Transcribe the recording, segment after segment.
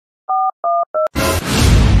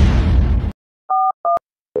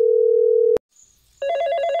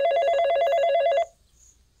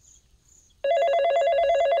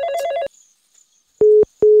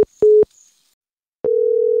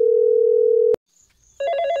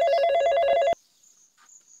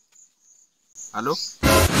Allo?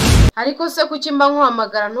 Ariko se kuki mba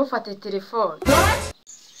nkuhamagara ntufate telefone?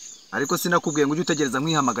 Ariko sinakubwiye ngo ujye utegereza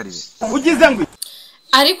nkihamagarire. Ugize ngo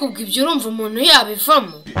ariko ubwo ibyo urumva umuntu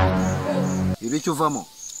yabivamo. Ibi cyo uvamo.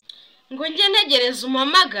 Ngo njye ntegereza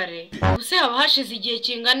umamagare. Use haba hashize igihe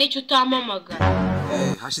kingana icyo utampamagara.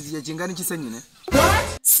 Hashize igihe kingana iki se nyine?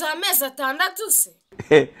 Si amezi 6 se.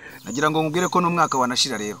 Nagira ngo nkubwire ko n'umwaka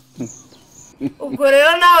wanashira rero. Ubwo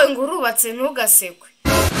rero nawe ngo urubatse ntugasekwe.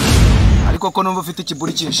 Ariko ko numva ufite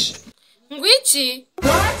ikiburi cyinshi. Ngwiki?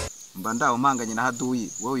 Mba ndaho mpanganye na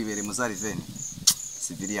Haduyi, wowe wibere muzari veni.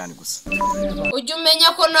 Civilian gusa. Ujye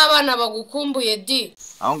umenya ko n'abana bagukumbuye di.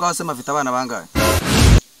 Aho ngaho se mafite abana bangahe?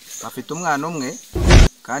 Afite umwana umwe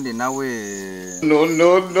kandi nawe no.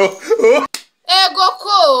 Ego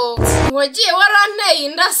ko wagiye waranteye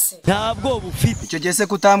indase. Ntabwo bufite. Icyo gihe se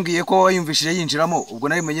kutambwiye ko wayumvishije yinjiramo ubwo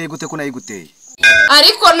nabimenye gute ko nayiguteye.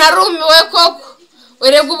 Ariko narumiwe koko.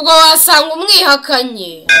 Urega ubwo wasanga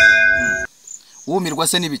umwihakanye. Umirwa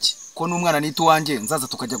se nibiki? Ko n'umwana nito wanje nzaza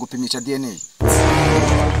tukajya gupimisha DNA.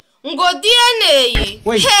 Ngo DNA?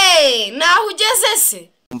 Hey, naho ugeze se?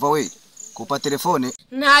 Umva we, kupa telefone.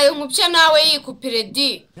 Ntayo nkupye nawe yikupire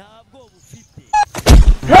di.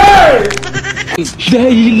 Hey!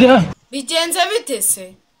 Bigenze bite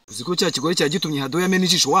se? Uziko cya kigoye cya gitumye Haduyi amena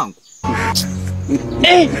ijisho wangu.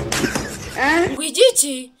 Ngo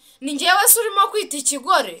igiki? Ni njyewe se urimo kwita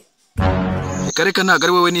ikigore? Reka ntago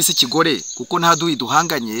ari wewe n'isi kigore kuko nta Haduyi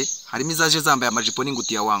duhanganye harimo izaje zambaye amajipo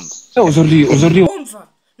n'ingutiya wangu. Uzuri. Umva,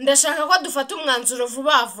 ndashaka ko dufata umwanzuro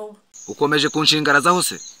vuba vuba. Ukomeje kunshingaraza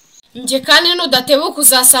hose? Nje kandi nudatebuka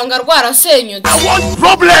uzasanga rwarasenyutse.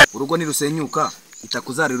 Urugo ni rusenyuka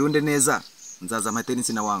itakuzarurunde neza nzaza amate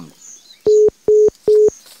n'insina wangu.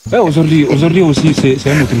 Aujourd'hui aussi c'est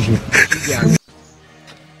un autre jour.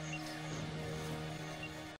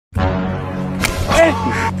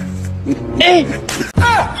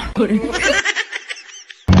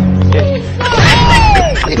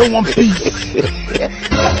 I don't want peace.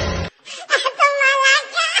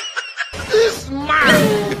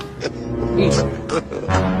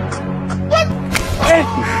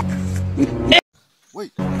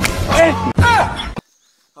 Wait.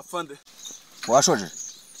 Afande. Washoje?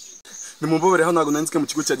 Nimumbobere hano ntago nandike mu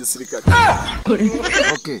kigo cya gisirikare.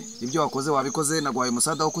 Okay, ibyo wakoze wabikoze nagwaye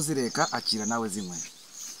umusada wo kuzireka akira nawe zimwe.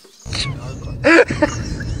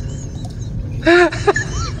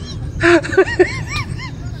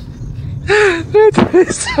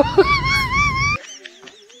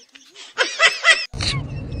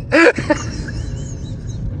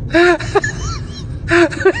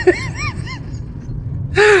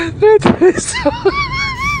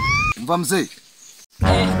 Mva mzee.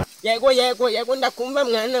 Yego ndakumva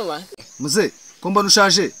mwana wa. Mzee, ko mbona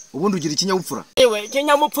ushaje ubundi ugira ikinyabupfura. Ewe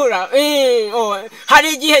kinyamupfura.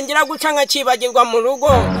 Hari igihe ngira gucanga kibagirwa mu rugo.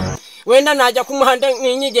 Wenda najya ku muhanda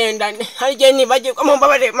n'inyigenda. Hari igihe nibagirwa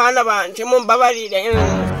mumbabarire mana banje mumbabarire.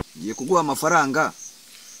 Ngiye kuguha amafaranga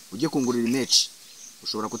ujye kungurira imeci.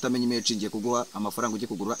 Ushobora kutamenya imeci ngiye kuguha amafaranga ujye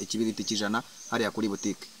kugura ikibiriti cy'ijana hariya kuri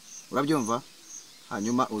boutique. Urabyumva?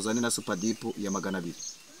 Hanyuma uzane na super dip ya 200.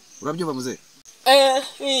 Urabyumva mzee?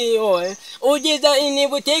 Ugiza ini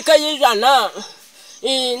boutique y'ijana.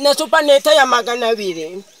 Na supanete ya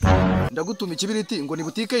 200. Ndagutuma ikibiriti ngo ni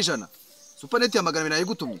boutique y'ijana. Supanete ya 200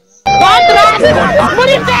 nayigutumye.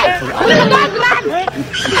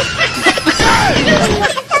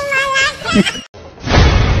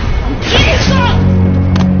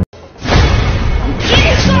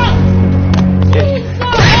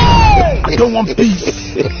 I don't want peace.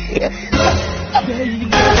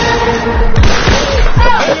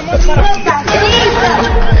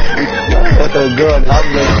 Oh God, have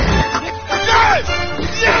mercy.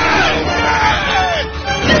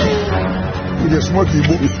 Il est smart, il est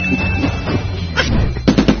beau.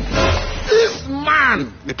 This man.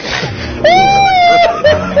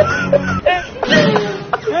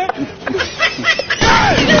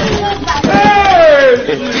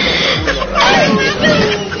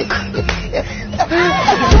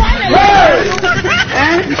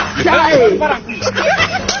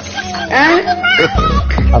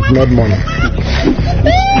 I've made money.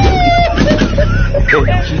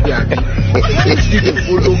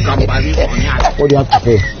 What do you have to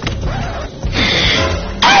pay?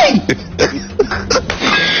 Hey!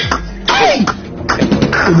 Hey!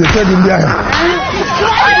 It's a third Indian.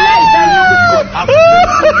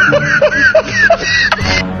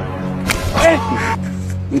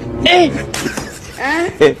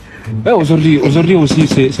 Aujourd'hui aussi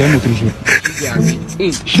c'est un autre jour.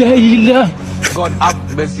 God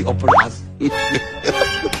have mercy upon us.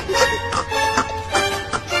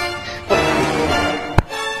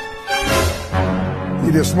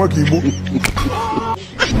 You dey smoke Igbo?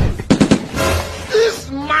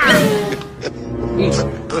 This man!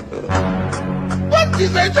 What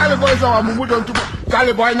is that Charlie boy say our mumu don't do?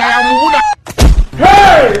 Charlie boy na our mumu na.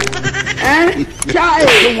 Hey! I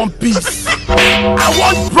don't want peace. I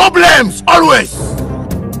want problems always.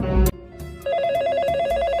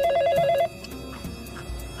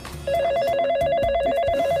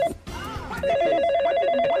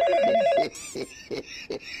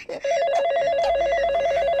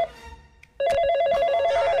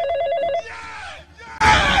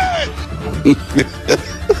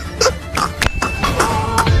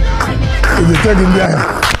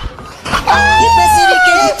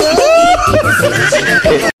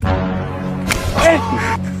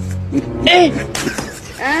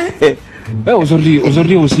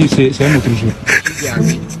 Aujourd'hui aussi, c'est un autre jour.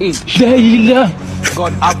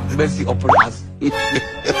 God have mercy upon us. This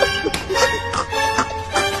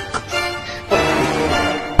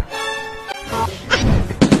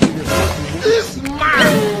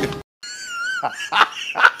man!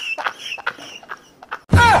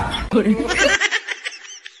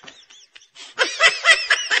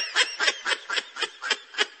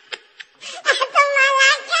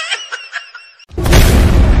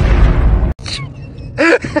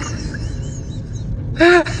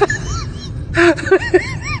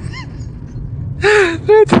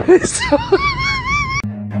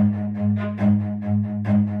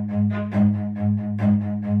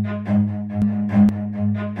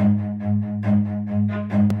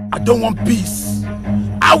 I don't want peace.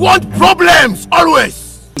 I want problems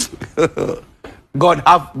always. God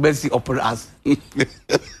have mercy upon us.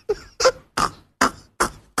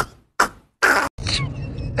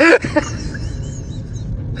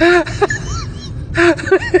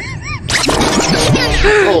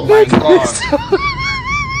 Oh my God!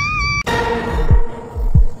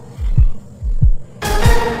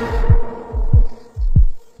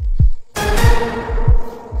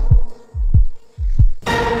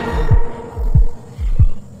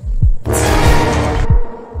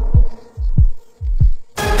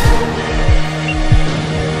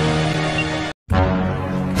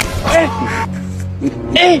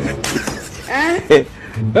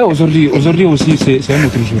 Aujourd'hui aussi, c'est un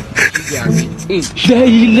autre jour.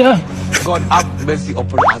 God have mercy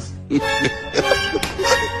upon us. You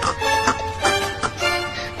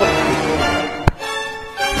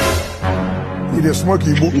dey smoke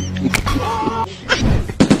Igbo?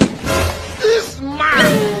 This man!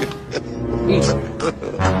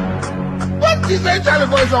 What is that Charlie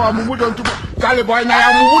boy say our mumu don't do? Charlie boy na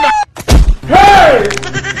our mumu na. Hey!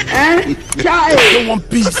 I don't want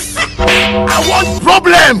peace. I want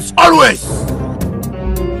problems always.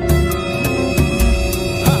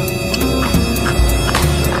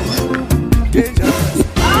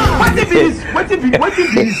 What it be?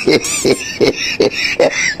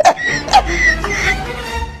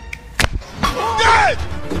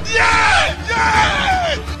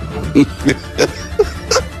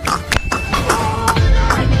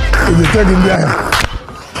 You dey tell him there.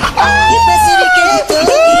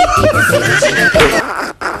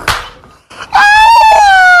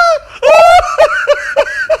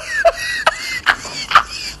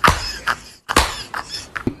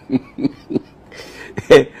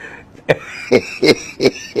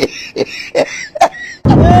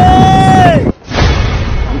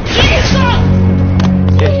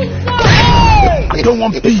 I don't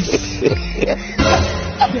want peace.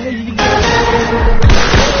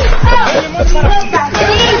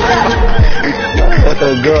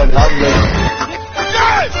 Oh God, have mercy.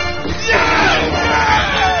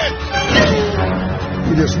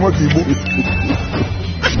 You dey smoke Igbo?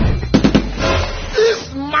 This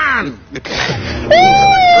man!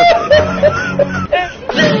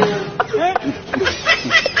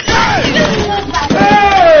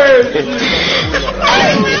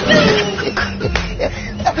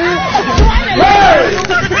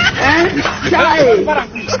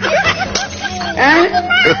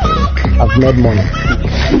 I've made money.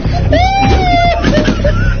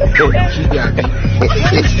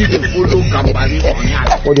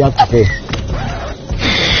 What do you have to pay?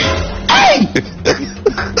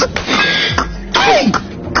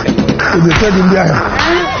 You dey tell him there.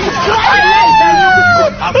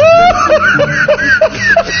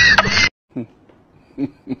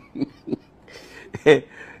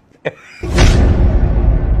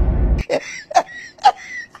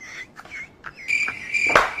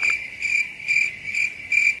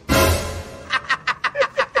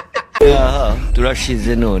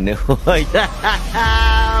 turashize noneho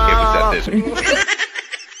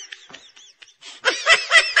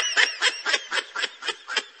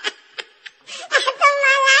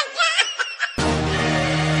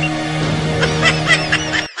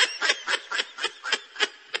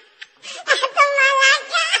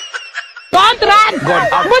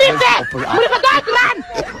God have mercy upon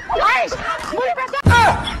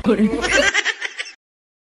us.